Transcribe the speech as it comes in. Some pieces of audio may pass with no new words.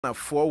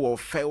For will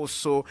fail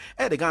so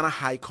at the Ghana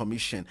High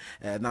Commission.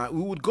 Now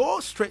we would go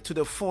straight to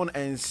the phone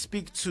and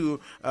speak to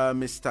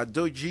Mr.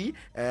 Dodzi.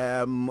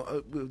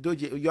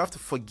 Dodzi, you have to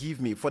forgive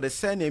me for the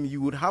surname.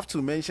 You would have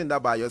to mention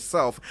that by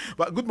yourself.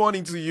 But good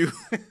morning to you.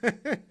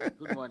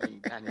 Good morning,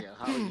 Daniel.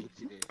 How are you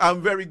today?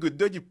 I'm very good.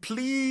 Dodzi,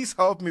 please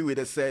help me with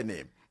the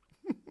surname.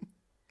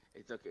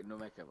 It's okay,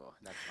 Numekevor.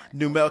 That's fine.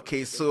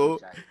 Numekevor. So.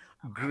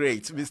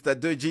 Great. Mr.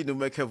 Dodzi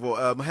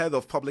Numekevor, Head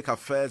of Public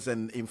Affairs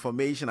and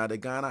Information at the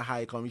Ghana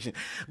High Commission.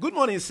 Good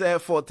morning, sir,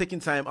 for taking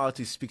time out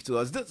to speak to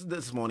us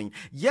this morning.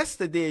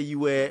 Yesterday, you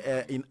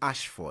were in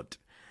ASHFORD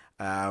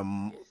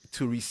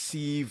to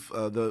receive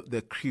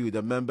the crew,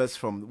 the members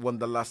from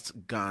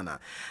Wanderlust, Ghana.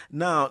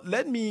 Now,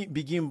 let me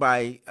begin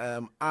by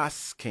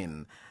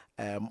asking,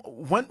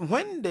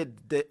 when did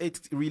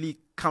it really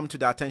come to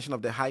the attention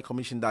of the High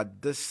Commission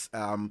that this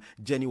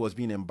journey was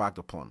being embarked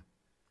upon?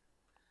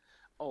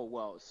 Oh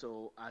well,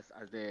 so as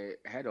the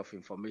head of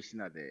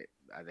information at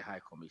the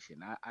High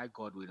Commission, I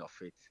got wind of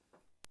it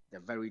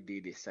the very day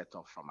they set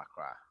off from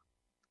Accra,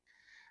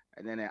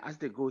 and then as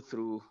they go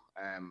through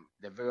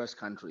the various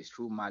countries,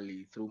 through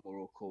Mali, through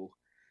Morocco,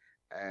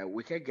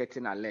 we kept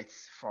getting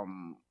alerts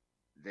from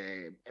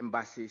the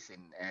embassies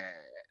in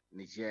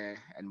Niger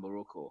and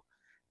Morocco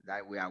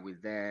that we are with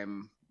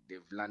them.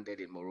 They've landed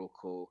in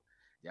Morocco.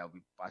 They'll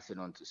be passing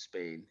on to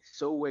Spain.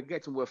 So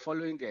we're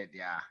following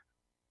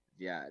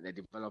the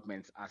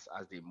developments as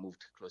they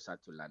moved closer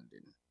to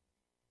London.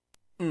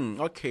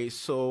 Okay,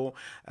 so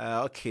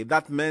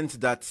that meant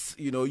that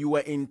you were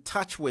in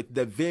touch with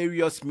the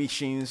various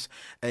missions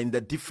and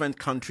the different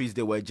countries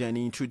they were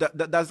journeying through.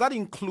 Does that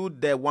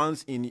include the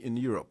ones in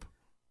Europe?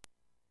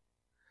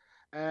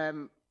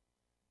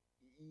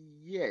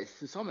 Yes,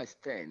 to some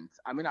extent.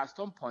 I mean, at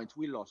some point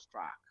we lost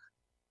track.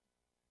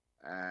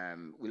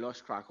 We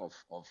lost track of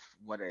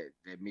what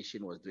the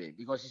mission was doing,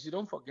 because you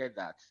don't forget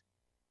that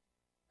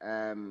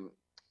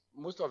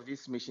most of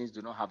these missions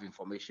do not have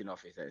information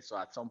officers. So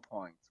at some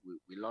point,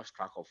 we lost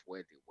track of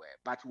where they were.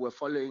 But we were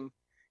following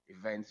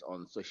events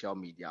on social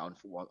media, on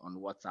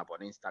WhatsApp,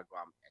 on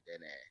Instagram, and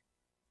then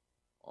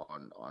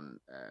on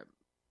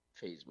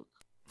Facebook.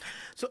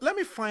 So let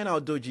me find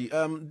out, Dodzi,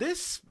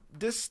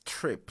 this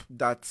trip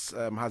that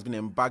has been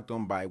embarked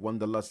on by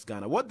Wanderlust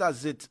Ghana, what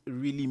does it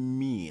really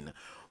mean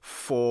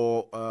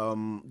for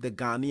the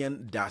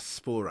Ghanaian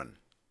diasporan?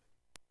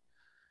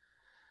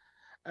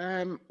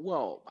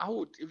 Well, I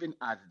would even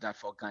add that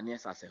for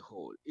Ghanaians as a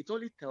whole, it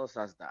only tells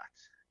us that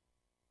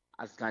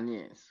as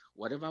Ghanaians,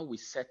 whatever we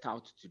set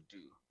out to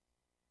do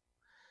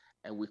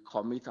and we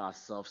commit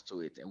ourselves to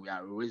it and we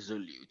are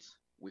resolute,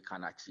 we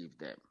can achieve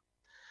them.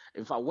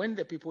 In fact, when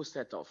the people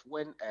set off,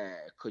 when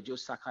Kojo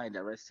Saka and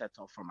the rest set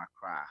off from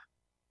Accra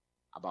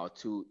about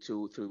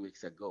 3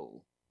 weeks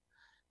ago,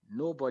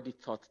 nobody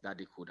thought that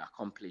they could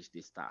accomplish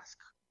this task.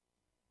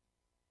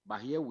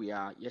 But here we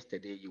are.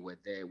 Yesterday you were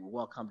there. We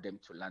welcomed them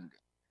to London.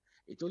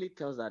 It only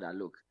tells us that,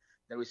 look,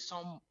 there is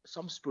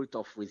some spirit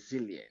of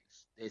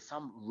resilience. There's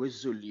some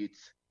resolute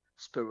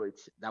spirit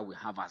that we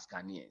have as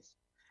Ghanaians,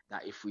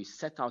 that if we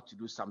set out to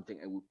do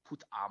something and we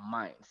put our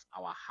minds,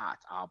 our heart,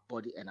 our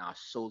body, and our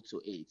soul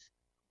to it,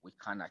 we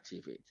can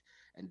achieve it.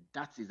 And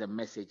that is the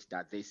message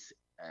that these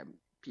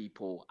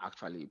people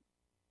actually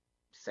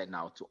send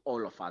out to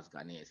all of us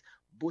Ghanaians,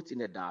 both in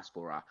the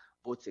diaspora,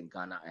 both in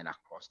Ghana and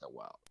across the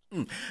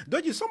world.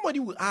 Dodzi, somebody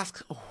will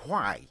ask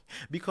why?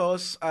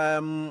 Because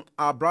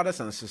our brothers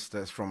and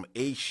sisters from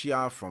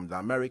Asia, from the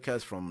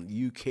Americas, from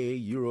UK,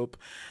 Europe,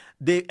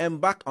 they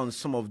embark on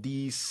some of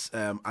these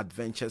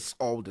adventures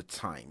all the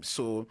time.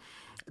 So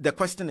the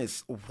question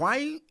is,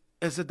 why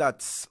is it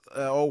that,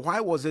 or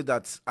why was it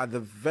that at the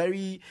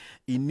very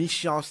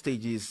initial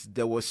stages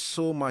there was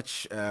so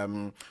much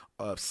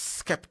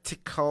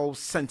skeptical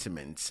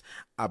sentiments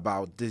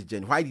about this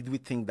journey? Why did we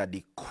think that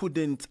they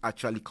couldn't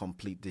actually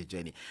complete the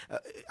journey?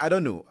 I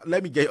don't know.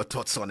 Let me get your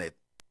thoughts on it.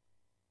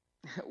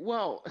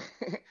 Well,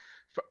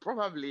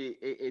 probably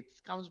it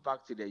comes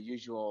back to the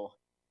usual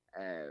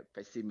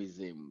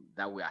pessimism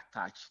that we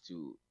attach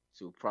to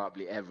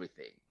probably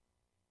everything.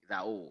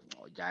 That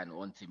Jan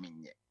won't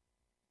mean yet.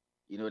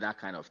 That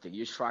kind of thing.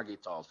 You shrug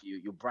it off,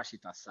 you brush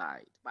it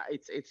aside. But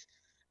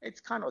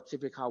it's kind of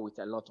typical with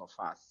a lot of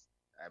us,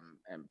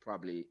 and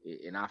probably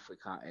in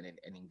Africa and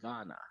in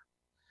Ghana.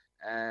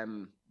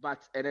 And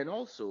then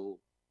also,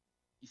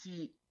 you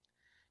see,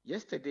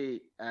 yesterday,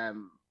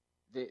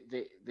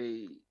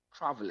 the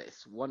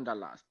travelers,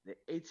 Wanderlust, the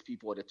 8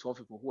 people, the 12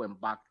 people who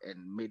embarked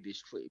and made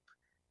this trip,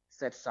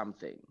 said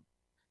something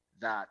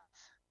that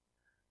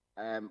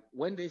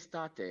when they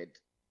started,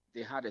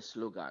 they had a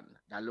slogan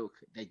that, look,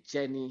 the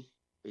journey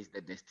is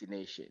the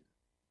destination.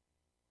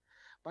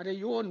 But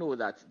you all know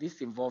that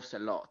this involves a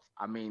lot.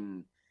 I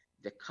mean,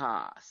 the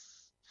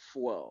cars,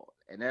 fuel,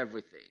 and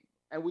everything.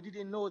 And we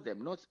didn't know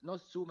them. Not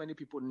so many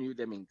people knew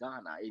them in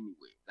Ghana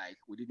anyway. Like,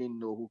 we didn't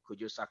know who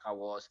Kojo Saka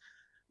was.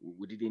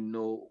 We didn't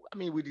know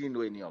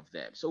any of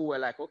them. So we're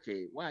like,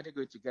 okay, why are they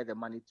going to get the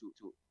money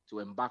to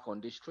embark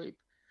on this trip?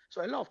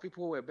 So a lot of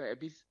people were a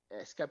bit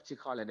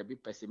skeptical and a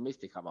bit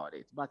pessimistic about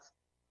it. But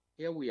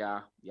here we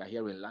are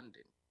here in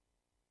London.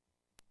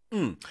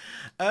 In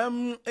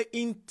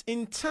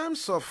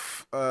terms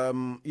of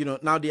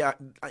now they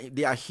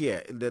are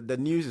here. The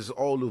news is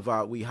all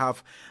over. We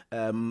have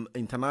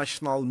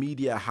international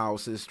media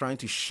houses trying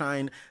to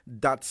shine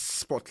that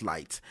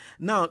spotlight.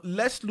 Now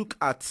let's look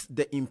at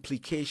the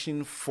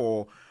implication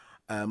for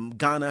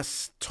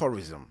Ghana's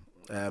tourism.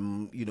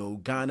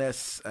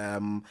 Ghana's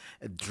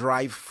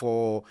drive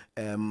for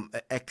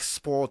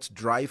export,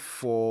 drive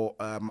for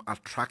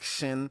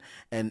attraction,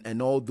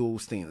 and all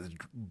those things.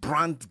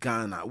 Brand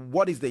Ghana.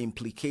 What is the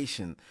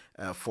implication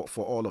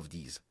for all of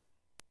these?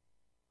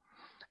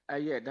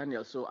 Yeah,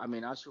 Daniel. So, I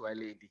mean, as you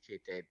earlier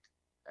indicated,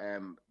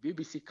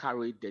 BBC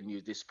carried the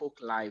news. They spoke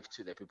live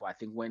to the people. I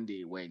think when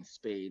they were in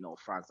Spain or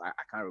France, I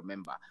can't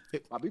remember.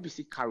 But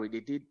BBC carried.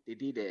 They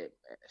did a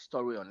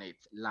story on it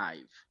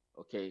live.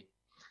 Okay.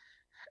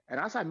 And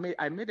as I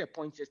made a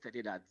point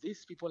yesterday that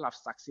these people have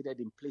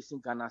succeeded in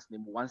placing Ghana's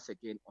name once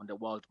again on the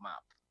world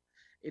map.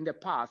 In the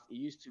past, it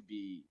used to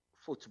be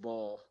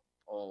football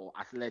or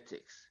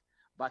athletics,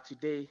 but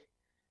today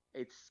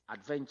it's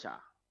adventure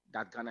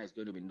that Ghana is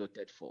going to be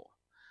noted for.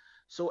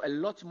 So a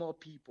lot more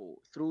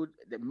people through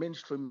the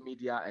mainstream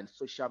media and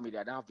social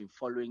media that have been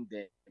following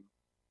them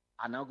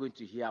are now going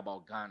to hear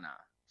about Ghana.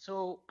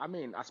 So, I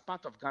mean, as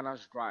part of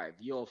Ghana's drive,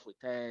 year of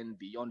return,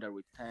 beyond the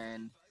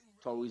return,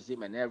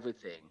 tourism and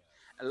everything,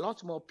 a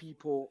lot more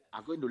people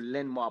are going to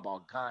learn more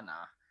about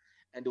Ghana,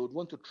 and they would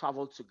want to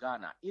travel to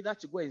Ghana, either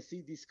to go and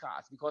see these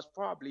cars, because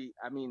probably,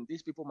 I mean,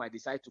 these people might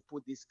decide to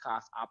put these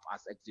cars up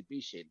as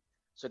exhibition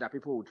so that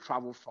people would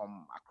travel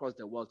from across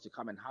the world to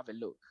come and have a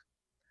look.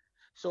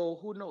 So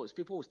who knows?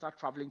 People will start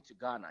traveling to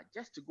Ghana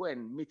just to go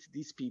and meet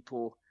these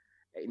people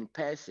in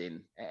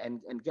person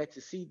and get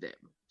to see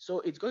them.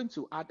 So it's going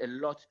to add a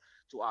lot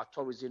to our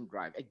tourism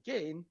drive.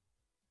 Again,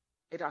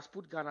 it has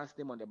put Ghana's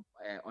name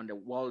on the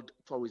world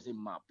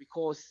tourism map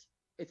because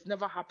it's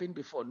never happened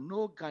before.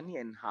 No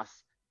Ghanaian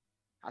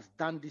has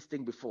done this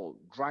thing before,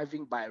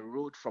 driving by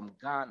road from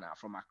Ghana,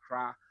 from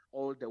Accra,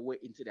 all the way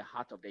into the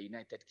heart of the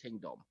United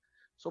Kingdom.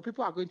 So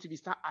people are going to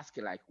start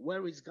asking, like,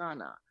 where is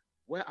Ghana?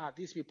 Where are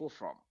these people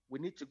from? We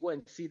need to go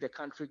and see the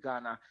country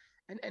Ghana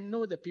and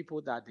know the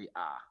people that they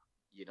are,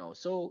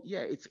 So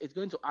yeah, it's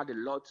going to add a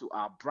lot to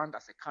our brand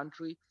as a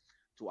country,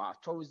 to our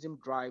tourism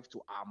drive, to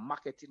our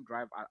marketing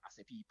drive as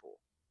a people.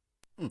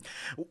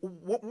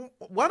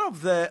 One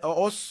of the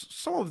or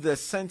some of the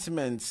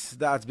sentiments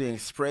that's being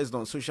expressed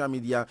on social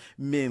media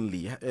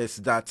mainly is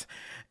that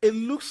it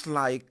looks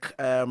like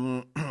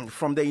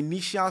from the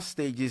initial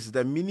stages,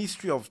 the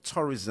Ministry of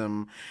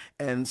Tourism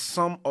and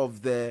some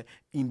of the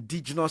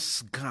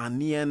indigenous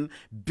Ghanaian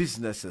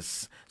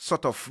businesses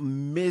sort of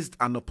missed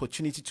an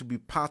opportunity to be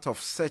part of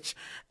such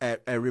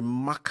a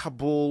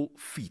remarkable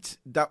feat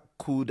that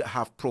could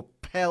have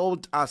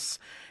propelled us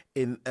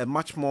in a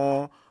much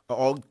more,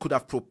 or could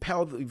have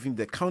propelled even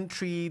the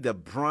country, the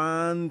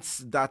brands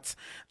that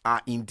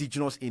are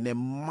indigenous in a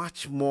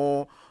much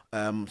more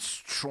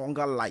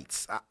stronger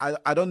light.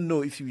 I don't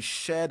know if you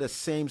share the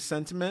same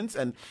sentiments.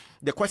 And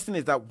the question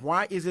is that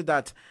why is it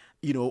that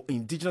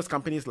indigenous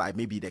companies like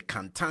maybe the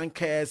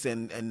Kantankers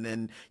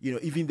and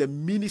even the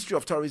Ministry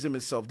of Tourism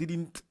itself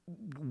didn't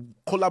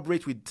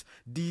collaborate with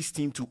these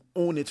teams to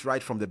own it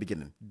right from the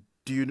beginning?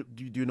 Do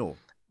you know?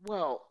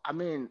 Well, I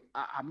mean,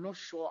 I'm not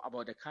sure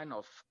about the kind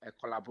of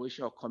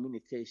collaboration or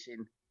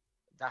communication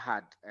that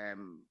had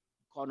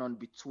gone on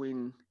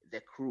between the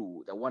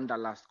crew, the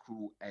Wanderlust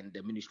crew, and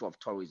the Ministry of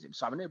Tourism.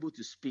 So I'm not able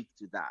to speak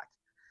to that.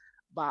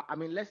 But I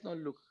mean, let's not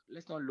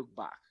look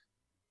back.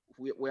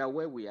 We are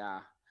where we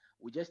are.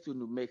 We just need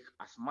to make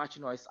as much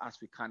noise as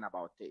we can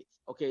about it.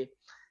 Okay.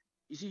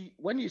 You see,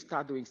 when you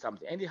start doing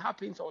something, and it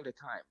happens all the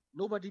time,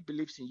 nobody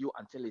believes in you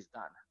until it's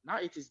done. Now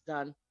it is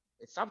done.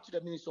 It's up to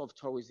the Ministry of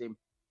Tourism,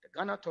 the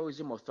Ghana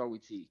Tourism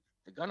Authority,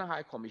 the Ghana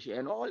High Commission,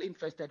 and all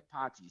interested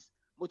parties,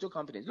 motor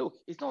companies. Look,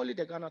 it's not only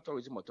the Ghana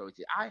Tourism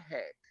Authority. I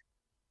heard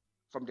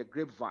from the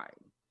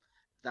grapevine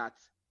that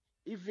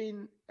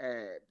even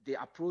they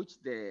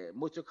approached the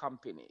motor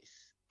companies,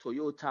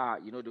 Toyota,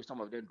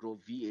 some of them drove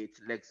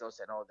V8, Lexus,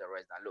 and all the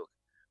rest. That look,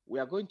 we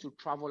are going to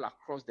travel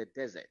across the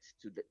desert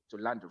to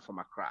London from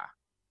Accra.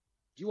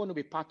 Do you want to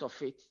be part of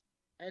it?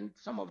 And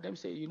some of them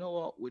say, you know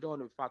what, we don't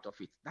want to be part of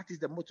it. That is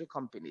the motor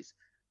companies.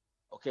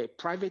 Okay,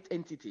 private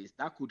entities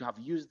that could have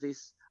used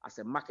this as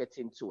a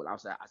marketing tool,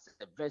 as a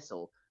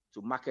vessel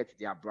to market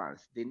their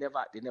brands. They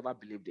never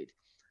believed it.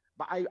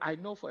 But I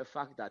know for a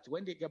fact that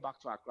when they get back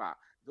to Accra,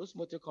 those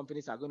motor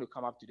companies are going to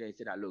come up to them and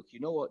say that, look, you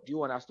know what, do you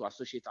want us to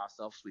associate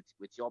ourselves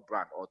with your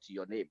brand or to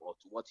your name or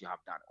to what you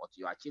have done or to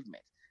your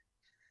achievement?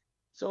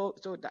 So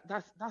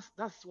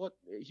that's what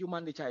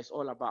human nature is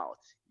all about.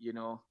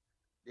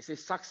 They say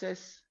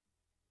success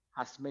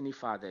has many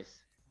fathers,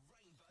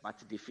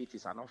 but defeat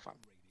is an orphan.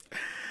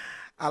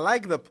 I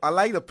like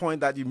the point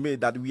that you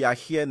made, that we are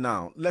here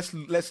now. Let's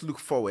look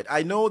forward.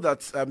 I know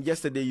that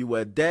yesterday you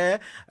were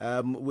there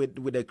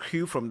with a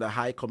crew from the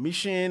High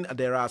Commission.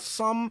 There are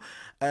some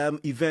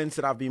events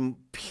that have been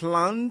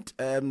planned,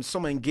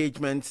 some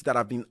engagements that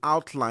have been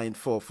outlined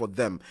for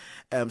them.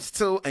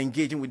 Still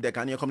engaging with the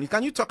Ghanaian community.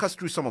 Can you talk us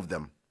through some of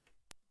them?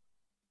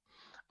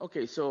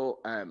 Okay, so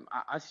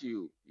as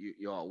you're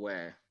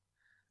aware,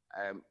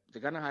 the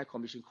Ghana High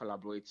Commission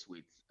collaborates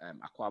with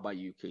Aquaba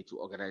UK to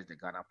organize the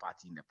Ghana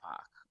Party in the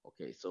Park.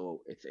 Okay,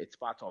 so it's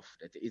part of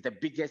it's the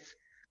biggest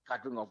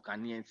gathering of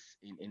Ghanaians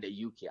in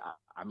the UK.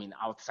 I mean,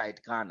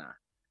 outside Ghana.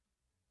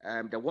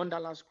 The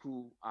Wanderlust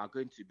crew are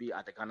going to be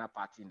at the Ghana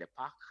Party in the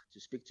Park to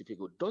speak to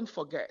people. Don't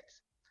forget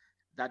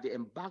that they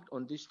embarked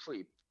on this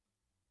trip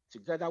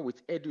together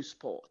with Edu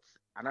Sports,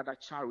 another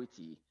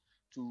charity,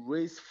 to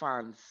raise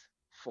funds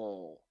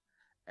for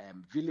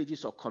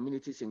villages or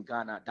communities in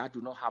Ghana that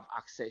do not have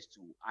access to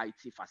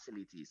IT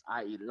facilities,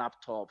 i.e.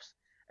 laptops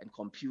and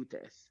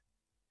computers.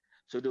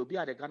 So they'll be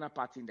at the Ghana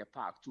Party in the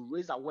Park to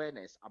raise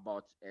awareness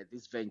about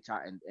this venture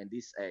and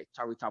these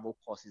charitable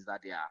causes that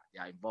they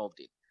are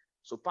involved in.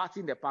 So Party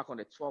in the Park on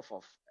the 12th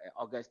of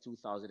August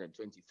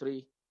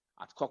 2023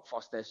 at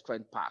Cockfoster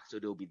Strength Park. So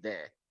they'll be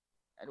there.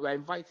 And we're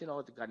inviting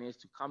all the Ghanaians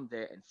to come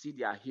there and see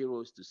their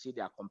heroes, to see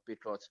their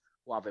compatriots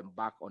who have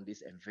embarked on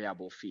this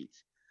enviable feat.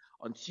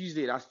 On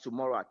Tuesday, that's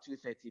tomorrow at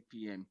 2:30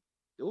 p.m.,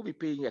 they will be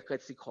paying a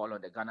courtesy call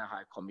on the Ghana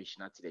High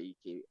Commissioner to the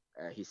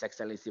UK, His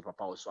Excellency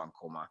Papa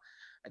Osuankoma.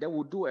 And then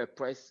we'll do a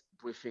press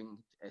briefing,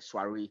 a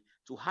soiree,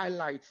 to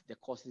highlight the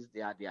causes they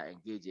are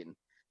engaging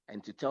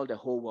and to tell the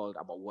whole world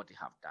about what they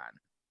have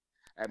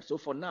done. So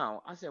for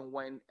now, as and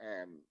when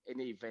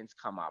any events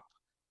come up,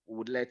 we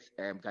would let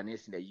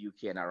Ghanaians in the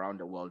UK and around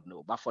the world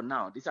know. But for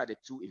now, these are the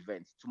two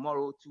events.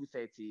 Tomorrow,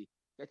 2:30,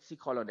 courtesy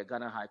call on the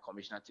Ghana High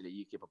Commissioner to the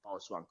UK, Papa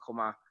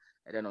Osuankoma.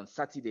 And then on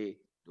Saturday,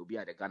 they'll be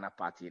at the Ghana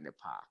Party in the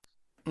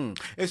Park.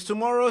 Is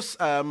tomorrow's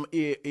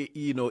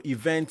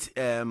event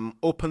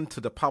open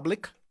to the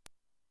public?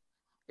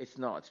 It's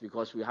not,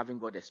 because we haven't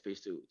got the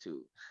space to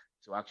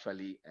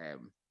actually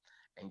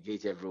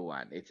engage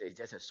everyone. It's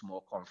just a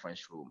small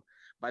conference room.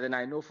 But then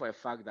I know for a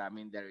fact that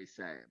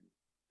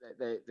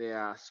there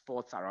are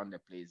sports around the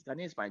place.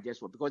 Ghanaians might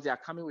just work because they are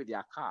coming with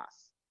their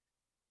cars,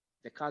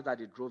 the cars that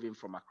they drove in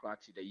from Accra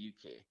to the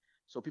UK.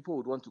 So people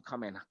would want to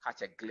come and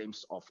catch a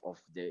glimpse of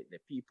the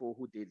people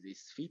who did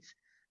this feat,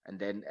 and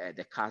then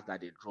the cars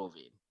that they drove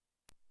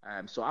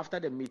in. So after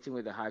the meeting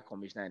with the High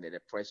Commissioner and the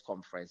press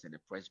conference and the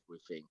press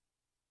briefing,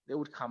 they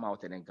would come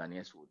out, and then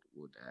Ghanaians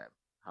would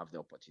have the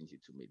opportunity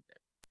to meet them.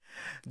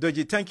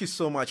 Dodzi, thank you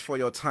so much for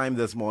your time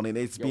this morning.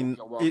 It's been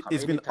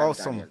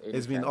awesome. Daniel,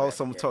 it's been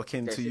awesome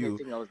talking to you.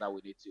 Anything else that we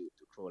need to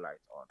throw light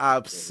on?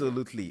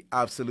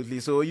 Absolutely.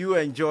 So you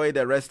enjoy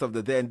the rest of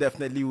the day, and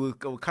definitely we'll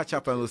catch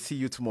up and we'll see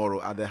you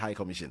tomorrow at the High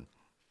Commission.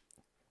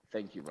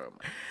 Thank you very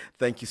much.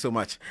 Thank you so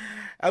much.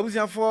 I was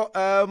here for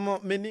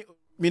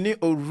Mini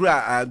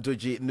Ora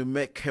Dodzi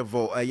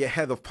Numekevor,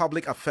 head of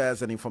public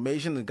affairs and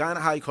information, the Ghana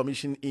High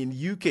Commission in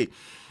UK.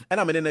 And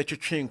I'm in a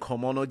train,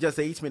 come on, just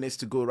 8 minutes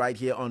to go right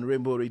here on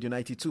Rainbow Radio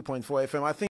 92.4 FM. I think